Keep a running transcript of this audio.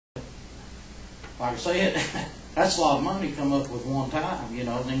like I said, that's a lot of money to come up with one time, you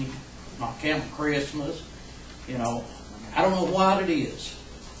know, then you not counting Christmas, you know. I don't know what it is.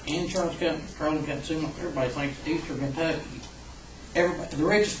 Insurance company, petroleum company, everybody thinks it's Eastern Kentucky. Everybody, the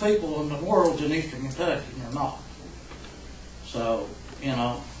richest people in the world's in Eastern Kentucky, and they're not. So, you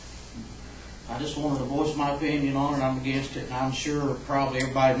know, I just wanted to voice my opinion on it. I'm against it, and I'm sure probably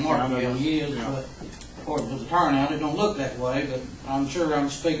everybody in Martinville is, but according to the turnout, it don't look that way, but I'm sure I'm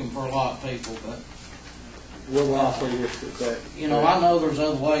speaking for a lot of people, but We'll also look at that. you know, I know there's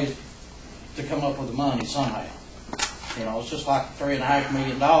other ways to come up with the money somehow. You know, it's just like $3.5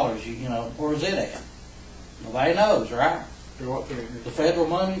 million, you know, where's it at? Nobody knows, right? The federal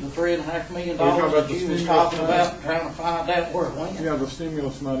money, the $3.5 million that you was talking about, trying to find out where it went. Yeah, the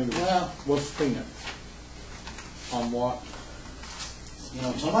stimulus money was spent on what? You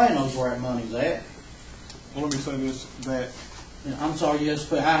know, somebody knows where that money's at. Well, let me say this, that... You know, I'm sorry, yes,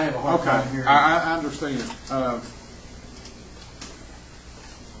 but I have a hard time hearing. I understand.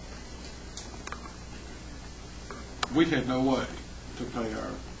 We had no way to pay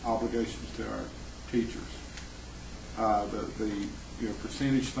our obligations to our teachers. The you know,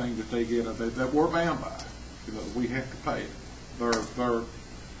 percentage thing that they get that we're bound by, you know, we have to pay it. Their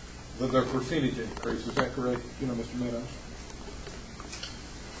percentage increase, is that correct? You know, Mr. Meadows?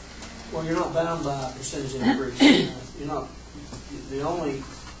 Well, you're not bound by a percentage increase. You're not. The only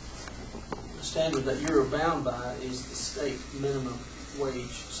standard that you're bound by is the state minimum wage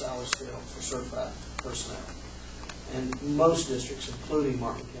salary scale for certified personnel. And most districts, including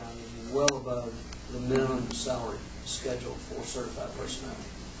Martin County, are well above the minimum salary schedule for certified personnel.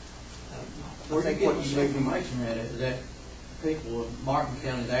 Where do you get this information at? Is that people in Martin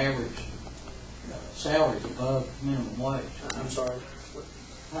County, the average salary is above minimum wage? I'm sorry?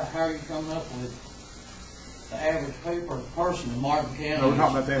 How are you coming up with the average person in Martin County No, we're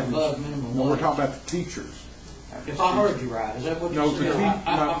talking about the above minimum wage? No, we're talking about the teachers. If I heard you right, is that what you said?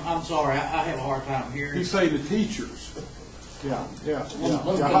 I'm sorry, I have a hard time hearing. You say the teachers. Yeah. Let me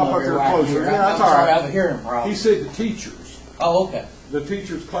Hop up there closer. Yeah, that's all sorry, right. I'm hearing wrong. He said the teachers. Oh, okay. The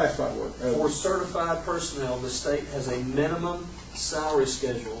teachers classified work. For certified personnel, the state has a minimum salary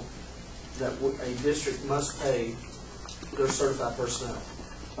schedule that a district must pay their certified personnel.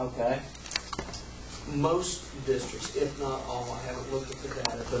 Okay. Most districts, if not all, I haven't looked at the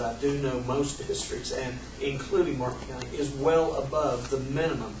data, but I do know most districts, and including Martin County, is well above the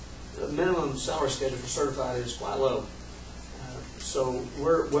minimum. The minimum salary schedule for certified is quite low. So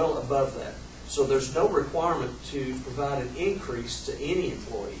we're well above that. So there's no requirement to provide an increase to any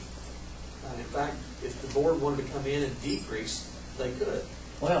employee. In fact, if the board wanted to come in and decrease, they could.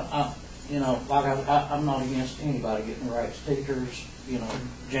 Well, you know, like I'm not against anybody getting raised. Teachers, you know,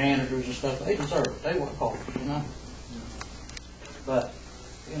 janitors and stuff, they deserve it. They work hard, you know. But,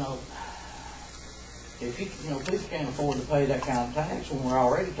 you know, if people can't afford to pay that kind of tax when we're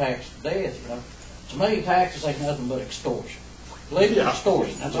already taxed to death, you know. To me, taxes ain't nothing but extortion. Legal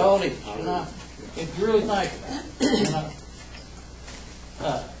extortion, that's all it is, you know. If you really think about it, you know.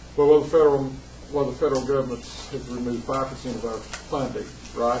 Well, the federal government has removed 5% of our funding,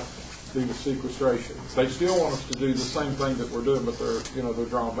 right, due to sequestration. They still want us to do the same thing that we're doing, but they're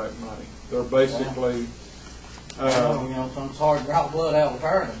drawing back money. They're basically. You know, it's hard to draw blood out of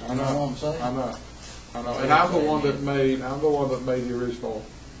turning. You know what I'm saying? I know. And I'm the one that made the original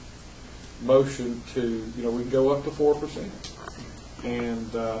motion to, you know, we can go up to 4%,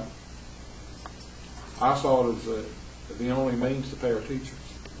 and I saw it as the only means to pay our teachers.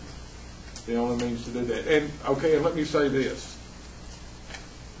 The only means to do that. And okay, and let me say this.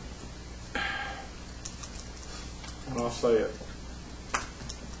 And I'll say it.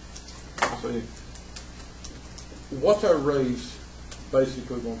 What's our raise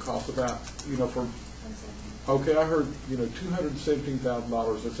basically going to cost about, you know, from, okay, I heard, you know,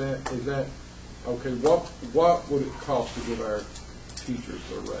 $217,000. Is that, okay, what would it cost to give our teachers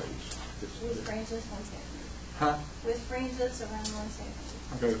a raise? With fringes, $170. Huh? With fringes, around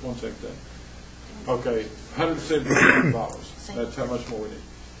 $170. Okay, $170. Okay, $170,000. That's how much more we need.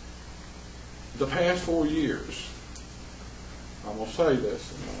 The past 4 years, I'm going to say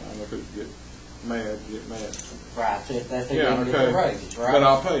this, and I'm not going to get mad. Right, that's yeah, okay. Raises, right? But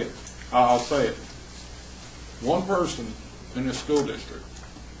I'll pay it. I'll say it. One person in the school district,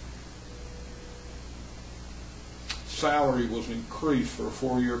 salary was increased for a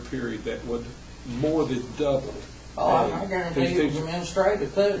 4-year period that would more than double. Oh, I guarantee it was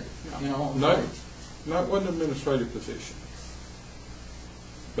administrative too. You know, no, it wasn't an administrative position.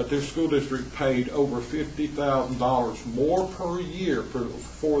 But this school district paid over $50,000 more per year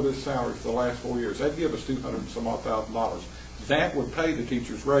for this salary for the last 4 years. That'd give us $200 and some odd thousand. that would pay the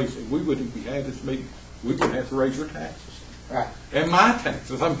teachers' raise, and we wouldn't, if we had this meeting, we wouldn't have to raise your taxes. Right. And my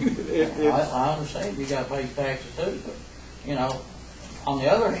taxes, I mean, I understand you gotta pay your taxes too, but, you know, on the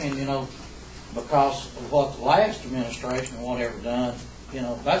other hand, you know, because of what the last administration or whatever done, you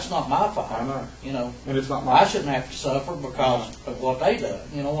know, that's not my fault. I know. You know, and it's not I my, shouldn't have to suffer because of what they done,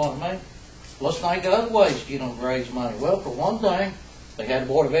 you know what I mean? Let's think of other ways, you know, to raise money. Well, for one thing, they had a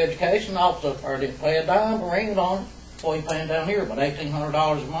Board of Education office up there, didn't pay a dime or ring on it. What are you paying down here, about $1,800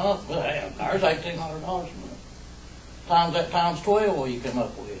 a month? Well, hell, there's $1,800 a month. Times that times 12, what you come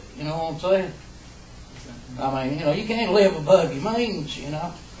up with, you know what I'm saying? I mean, you know, you can't live above your means, you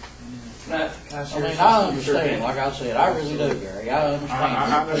know? I understand, like I said, I really do, Gary, I understand.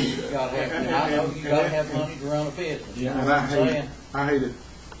 I know you do. You gotta have, I know you gotta have money to run a business, you know and what I'm saying? I hate it.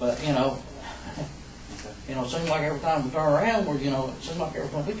 But, you know, it seems like every time we turn around, we're, you know, it seems like every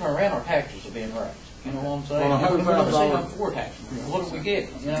time we turn around, our taxes are being raised, you know what I'm saying? Well, We're gonna see $100,000 them before taxes, what do we get,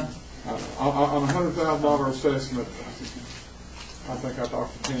 you know? On a $100,000 assessment, I think I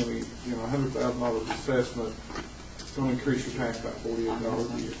talked to Tammy, you know, $100,000 assessment, it's going to increase your tax about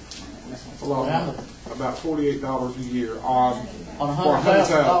 $48 a year. A lot, about $48 a year on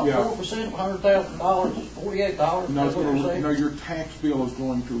 $100,000, yeah. 4% of $100,000 is $48. No, That's what you're saying? no, your tax bill is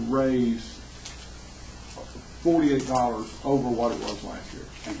going to raise $48 over what it was last year.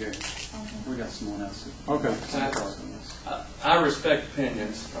 Okay, we got someone else. Okay. I respect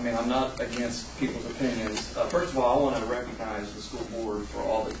opinions. I mean, I'm not against people's opinions. First of all, I want to recognize the school board for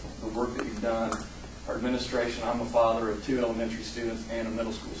all the work that you've done. Our administration, I'm a father of 2 elementary students and a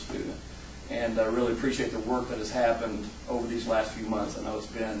middle school student. And I really appreciate the work that has happened over these last few months. I know it's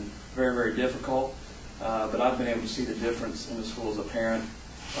been very, very difficult, but I've been able to see the difference in the school as a parent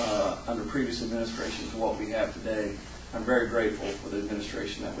under previous administration to what we have today. I'm very grateful for the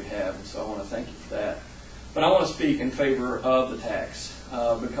administration that we have, and so I want to thank you for that. But I want to speak in favor of the tax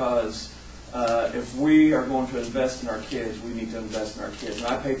because if we are going to invest in our kids, we need to invest in our kids. And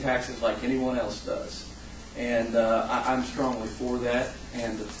I pay taxes like anyone else does. And I'm strongly for that.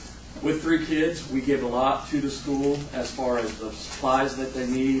 And with 3 kids, we give a lot to the school as far as the supplies that they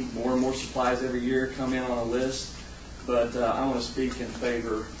need. More and more supplies every year come in on a list. But I want to speak in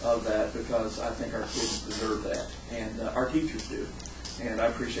favor of that because I think our kids deserve that. And our teachers do. And I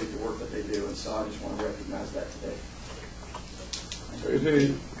appreciate the work that they do. And so I just want to recognize that today.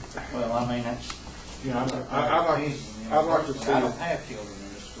 Well, I mean, that's, You know, I'd like to see I don't it. have children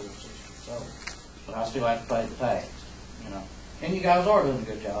in this school system, so, but I still have to pay the tax, you know. And you guys are doing a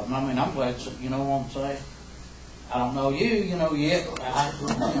good job, and I mean, I'm glad, you know what I'm saying? I don't know you know, yet, but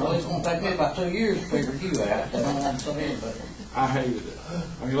it's gonna take me about 2 years to figure you out, you know what I'm saying, but. I hated it.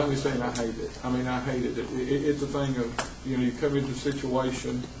 I mean, let me say, I hate it. I mean, I hated it. It's a thing of, you know, you come into a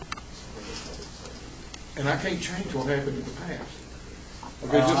situation, and I can't change what happened in the past.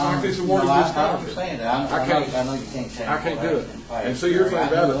 Okay, just like this award no, of this I understand that. I know you can't change. I can't do it. And see, here's the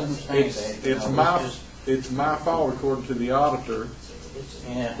thing about it. It's my fault according to the auditor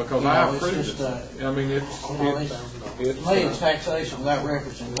because I approved it. I mean, to me, it's taxation without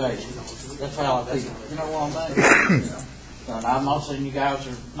representation. That's how I feel. You know what I'm saying? And I'm not saying you guys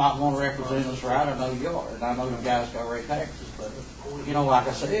are not going to represent us right. I know you are, and I know you guys got to raise taxes. But you know, like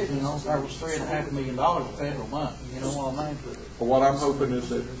I said, you know, there was $3.5 million of federal money. You know what I mean? But what I'm hoping is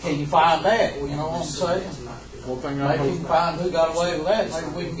that. Can you find that? You know what I'm saying? One thing I'm Maybe you hoping. can find who got away with that.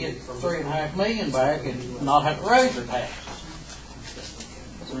 Maybe we can get $3.5 million back and not have to raise their taxes.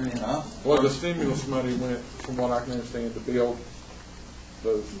 You know? Well, the stimulus money went, from what I can understand, to build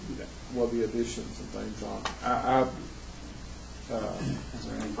the additions and things on. Is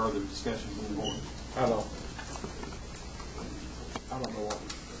there any further discussion from the board? I don't know what,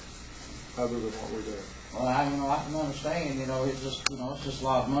 other than what we do. Well, I can understand, you know, it's just a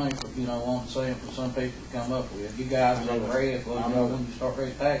lot of money for, you know, what I'm saying, for some people to come up with. You guys are red, well, you know, when you start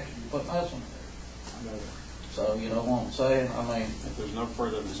raising taxes, you put nothing there. I know that. So, you know what I'm saying? I mean, If there's no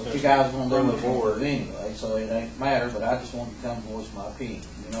further discussion what you guys want to do from with the board, anyway, so it ain't matter, but I just want to come voice my opinion.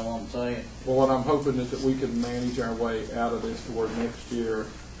 You know what I'm saying? Well, what I'm hoping is that we can manage our way out of this to where next year,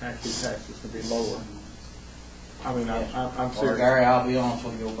 actually taxes can be lower. I mean, I'm Well, serious. Gary, I'll be honest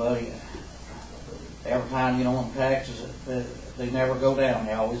with you, buddy. Every time, you know, on taxes, they never go down,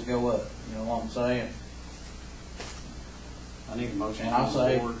 they always go up. You know what I'm saying? I need a motion And I'll from the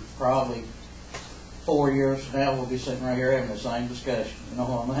say board. probably 4 years from now, we'll be sitting right here having the same discussion. You know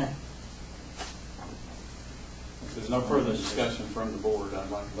what I mean? If there's no further discussion from the board, I'd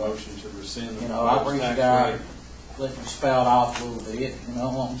like a motion to rescind the You know, I proposed appreciate tax God rate. letting me spout off a little bit. You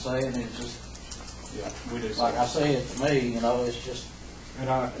know what I'm saying? It's just, Yeah, we do. like I said, to me, you know, it's just, And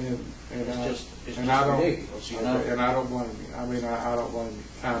I It's and I just don't ridiculous, you know? and I don't blame you. I mean, I don't blame you.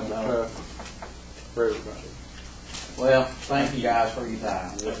 Times are No. tough for everybody. Well, thank you guys for your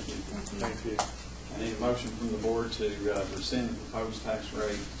time. Thank you. I need a motion from the board to rescind the proposed tax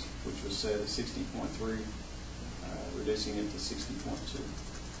rate, which was set at 60.3, reducing it to 60.2.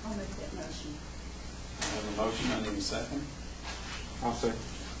 I'll make that motion. I have a motion, I need a second. I'll say.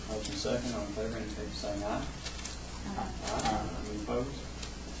 Motion second, all in favor, indicate by saying aye. Aye. Any opposed?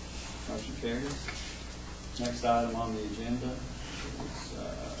 Motion carries. Next item on the agenda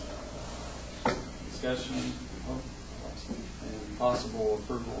is discussion and possible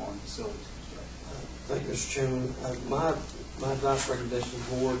approval on facilities construction. Thank you, Mr. Chairman. My advice recommendation to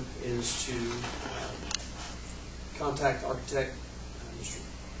the board is to contact architect, Mr.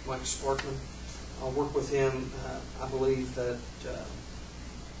 Mike Sparkman. I'll work with him. I believe that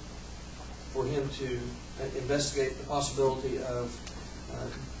for him to investigate the possibility of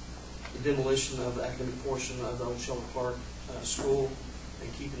the demolition of the academic portion of the old Sheldon Clark School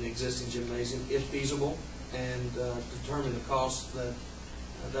and keeping the existing gymnasium, if feasible, and determine the cost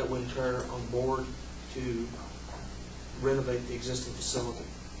that would incur on board to renovate the existing facility.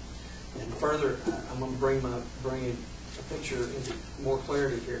 And further, I'm going to bring a picture into more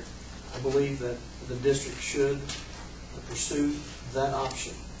clarity here. I believe that the district should pursue that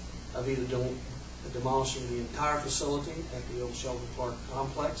option of either demolishing the entire facility at the old Sheldon Clark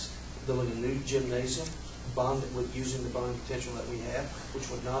complex, building a new gymnasium, using the bonding potential that we have, which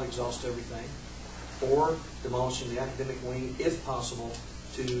would not exhaust everything, or demolishing the academic wing, if possible,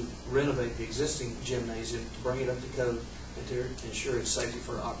 to renovate the existing gymnasium, to bring it up to code, and to ensure its safety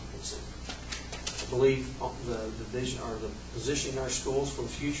for occupancy. I believe the vision or the positioning our schools for the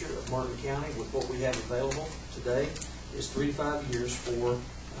future of Martin County with what we have available today is 3 to 5 years for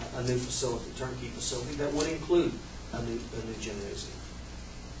a new facility, turnkey facility that would include a new gymnasium.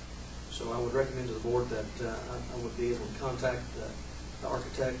 So I would recommend to the board that I would be able to contact the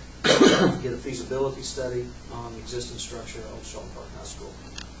architect, get a feasibility study on the existing structure at Old Sheldon Park High School.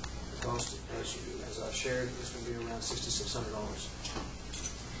 The cost, as I shared, is going to be around $6,600.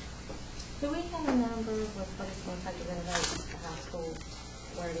 Do we have a number with what it's going to take to renovate the high school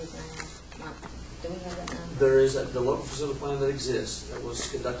where it is now? Do we have that number? There is the local facility plan that exists that was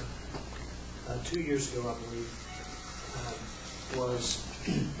conducted 2 years ago, I believe, was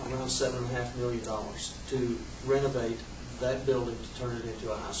around $7.5 million to renovate that building to turn it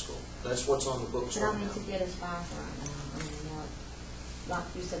into a high school. That's what's on the books But right I mean now. to get us by right now. I mean, like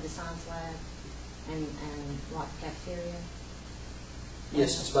you said, the science lab and like the cafeteria.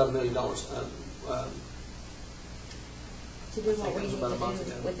 Yes, it's about $1 million. To do what I think we it was need about a to month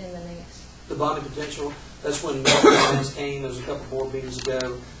do ago. within the next. The bonding potential, that's when Mr. came, there was a couple board meetings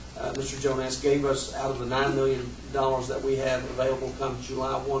ago. Mr. Jonas gave us, out of the $9 million that we have available come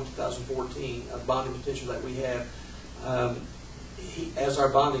July 1, 2014, a bonding potential that we have, he, as our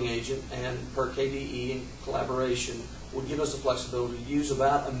bonding agent and per KDE in collaboration, would give us the flexibility to use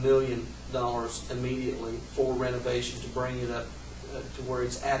about $1 million immediately for renovation to bring it up to where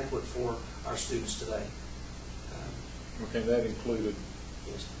it's adequate for our students today. Okay, that included,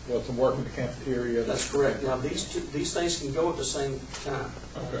 Yes. well, some work in the cafeteria. That's correct. Now, these things can go at the same time,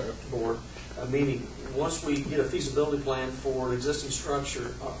 Okay. board, meaning once we get a feasibility plan for an existing structure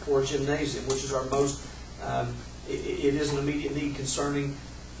for a gymnasium, which is our most, it is an immediate need concerning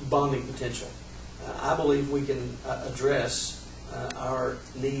bonding potential. I believe we can address our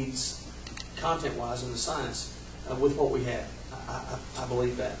needs content-wise in the science with what we have. I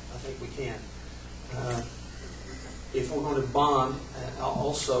believe that. I think we can. If we're going to bond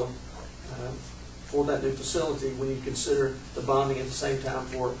also for that new facility, we need to consider the bonding at the same time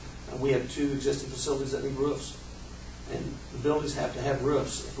for, we have 2 existing facilities that need roofs. And the buildings have to have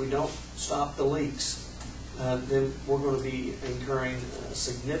roofs. If we don't stop the leaks, then we're going to be incurring a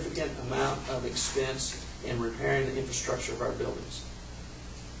significant amount of expense in repairing the infrastructure of our buildings.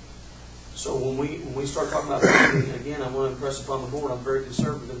 So when we start talking about bonding, again, I want to impress upon the board, I'm very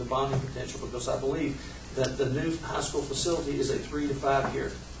conservative in the bonding potential because I believe that the new high school facility is a 3 to 5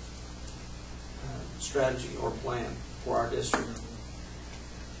 year strategy or plan for our district.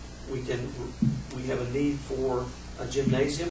 We have a need for a gymnasium.